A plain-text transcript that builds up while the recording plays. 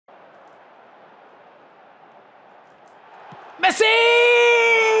Messi!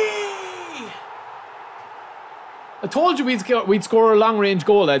 I told you we'd score a long-range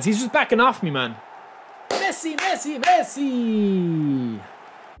goal, lads. He's just backing off me, man. Messi, Messi, Messi!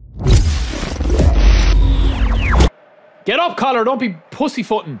 Get up, Collar. Don't be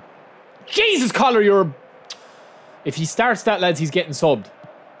pussyfooting. Jesus, Collar, you're... If he starts that, lads, he's getting subbed.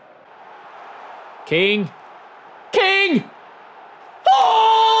 King. King!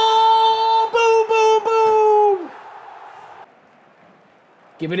 Oh! Boom, boom, boom!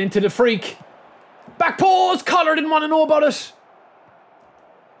 Give it into the freak. Back pose! Collar didn't want to know about it.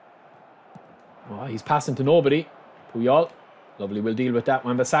 Oh, he's passing to nobody. Puyol. Lovely, we'll deal with that.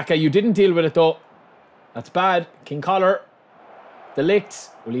 Wan-Bissaka, you didn't deal with it though. That's bad. King Collar. De Ligt.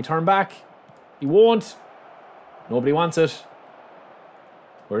 Will he turn back? He won't. Nobody wants it.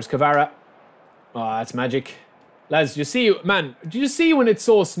 Where's Kvara? Oh, that's magic. Lads, you see, man, do you see when it's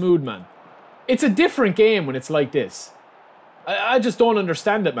so smooth, man? It's a different game when it's like this. I just don't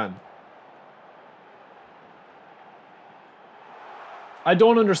understand it, man. I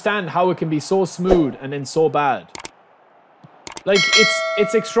don't understand how it can be so smooth and then so bad. Like,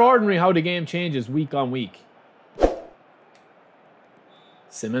 it's extraordinary how the game changes week on week.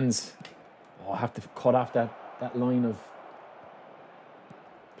 Simmons. Oh, I have to cut off that line of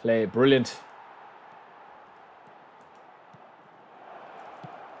play. Brilliant.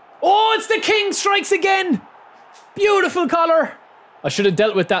 Oh, it's the King strikes again. Beautiful Collar. I should have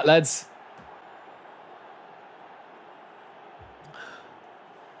dealt with that, lads.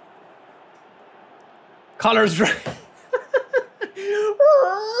 Collar's right.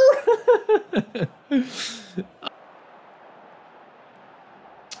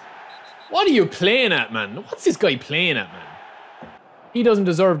 What are you playing at, man? What's this guy playing at, man? He doesn't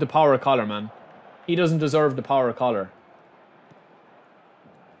deserve the power of Collar, man. He doesn't deserve the power of Collar.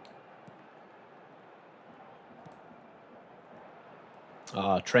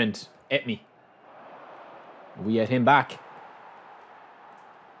 Ah, Trent, ate me. We ate him back.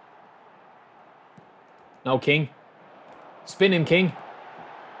 Now King. Spin him, King.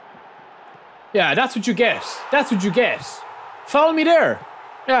 Yeah, that's what you get. That's what you get. Foul me there.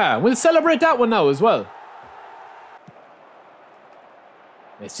 Yeah, we'll celebrate that one now as well.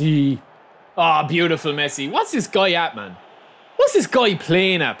 Messi. Ah, beautiful Messi. What's this guy at, man? What's this guy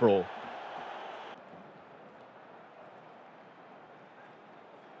playing at, bro?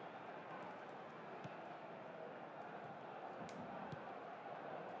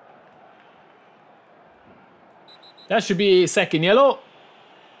 That should be a second yellow.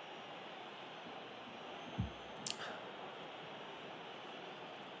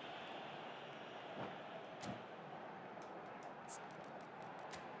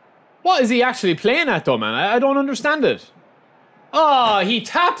 What is he actually playing at though, man? I don't understand it. Oh, he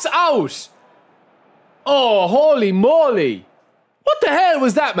taps out. Oh, holy moly. What the hell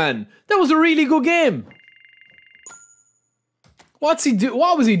was that, man? That was a really good game. What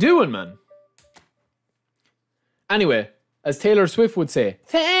was he doing, man? Anyway, as Taylor Swift would say,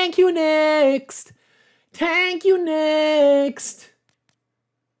 thank you next. Thank you next.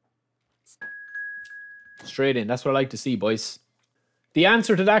 Straight in. That's what I like to see, boys. The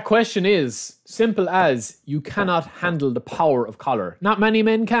answer to that question is simple as you cannot handle the power of Collar. Not many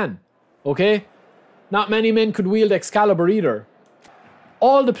men can. Okay? Not many men could wield Excalibur either.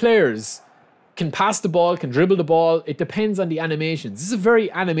 All the players can pass the ball, can dribble the ball. It depends on the animations. This is a very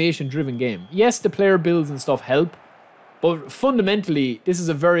animation-driven game. Yes, the player builds and stuff help, but fundamentally, this is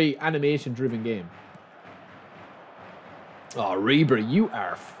a very animation-driven game. Oh, Ribery, you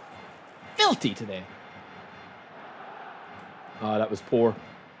are filthy today. Oh, that was poor.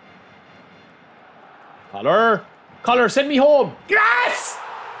 Collar! Collar, send me home! Yes!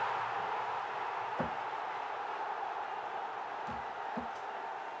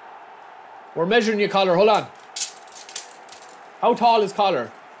 We're measuring you, Collar. Hold on. How tall is Collar?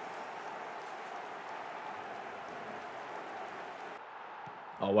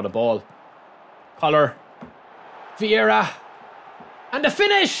 Oh, what a ball. Collar. Vieira. And the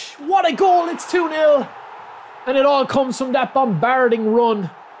finish! What a goal! It's 2-0. And it all comes from that bombarding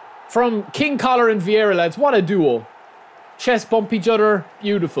run from King Collar and Vieira, lads. What a duo. Chest bump each other.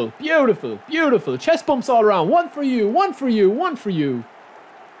 Beautiful, beautiful, beautiful. Chest bumps all around. One for you, one for you, one for you.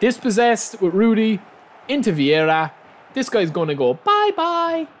 Dispossessed with Rudy into Vieira. This guy's going to go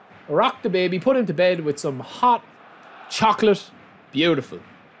bye-bye. Rock the baby, put him to bed with some hot chocolate. Beautiful.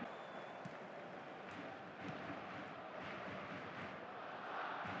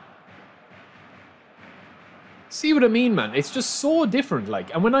 See what I mean, man? It's just so different,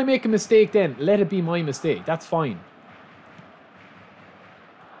 like. And when I make a mistake then, let it be my mistake. That's fine.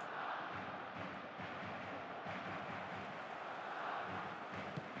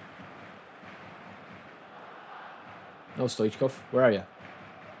 No, Stoichkov. Where are you?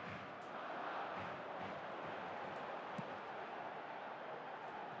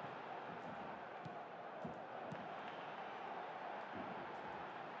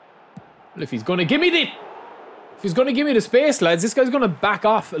 Well, if he's going to give me the space, lads, this guy's going to back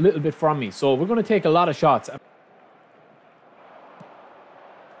off a little bit from me. So we're going to take a lot of shots.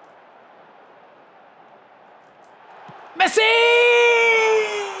 Messi!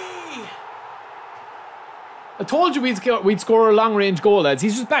 I told you we'd score a long-range goal, lads.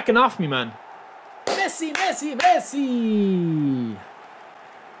 He's just backing off me, man. Messi, Messi, Messi!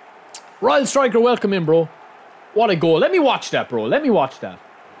 Royal Striker, welcome in, bro. What a goal. Let me watch that, bro. Let me watch that.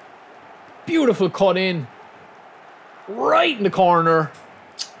 Beautiful cut in. Right in the corner.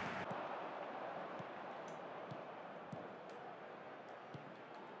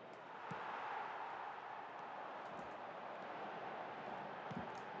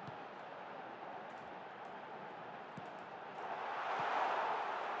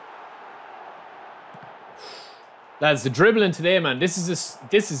 Lads, the dribbling today, man. This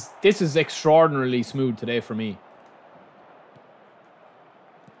is extraordinarily smooth today for me.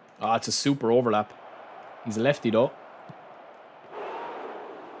 Ah, it's a super overlap. He's a lefty though.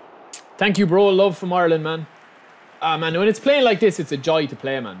 Thank you, bro. Love from Ireland, man. Ah, man, when it's playing like this, it's a joy to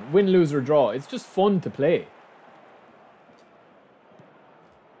play, man. Win, lose, or draw. It's just fun to play.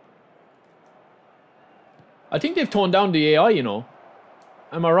 I think they've toned down the AI, you know.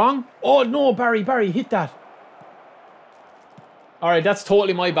 Am I wrong? Oh, no, Barry, hit that. All right, that's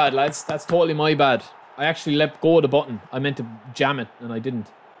totally my bad, lads. That's totally my bad. I actually let go of the button. I meant to jam it, and I didn't.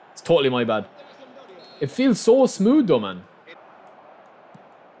 It's totally my bad. It feels so smooth, though, man.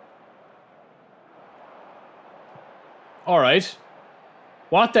 All right.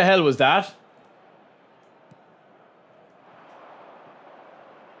 What the hell was that?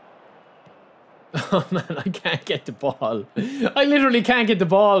 Oh, man, I can't get the ball. I literally can't get the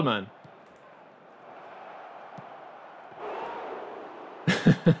ball, man.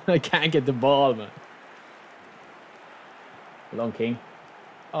 I can't get the ball, man. Well done, King.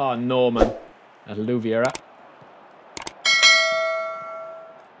 Oh, no, man. That'll do, Vieira.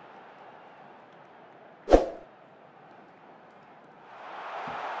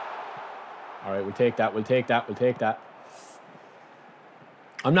 All right, we'll take that. We'll take that. We'll take that.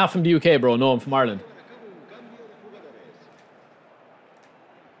 I'm not from the UK, bro. No, I'm from Ireland.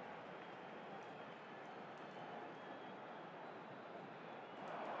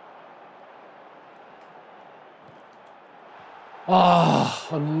 Oh,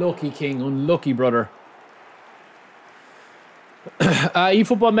 unlucky, King. Unlucky, brother.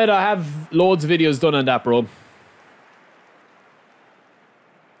 eFootball Meta, I have loads of videos done on that, bro.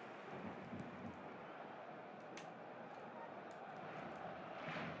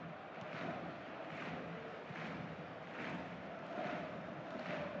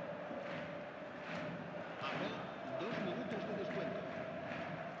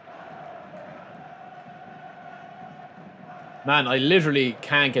 Man, I literally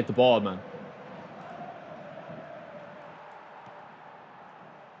can't get the ball, man.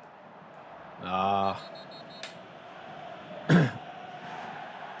 Ah.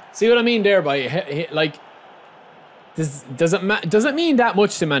 See what I mean there by, like, does it mean that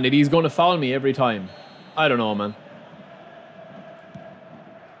much to man that he's going to foul me every time? I don't know, man.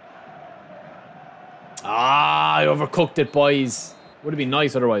 Ah, I overcooked it, boys. Would have been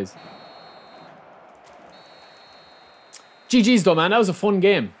nice otherwise. GG's though, man. That was a fun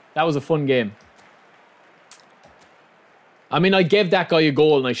game. That was a fun game. I mean, I gave that guy a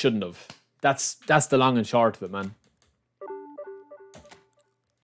goal and I shouldn't have. That's the long and short of it, man.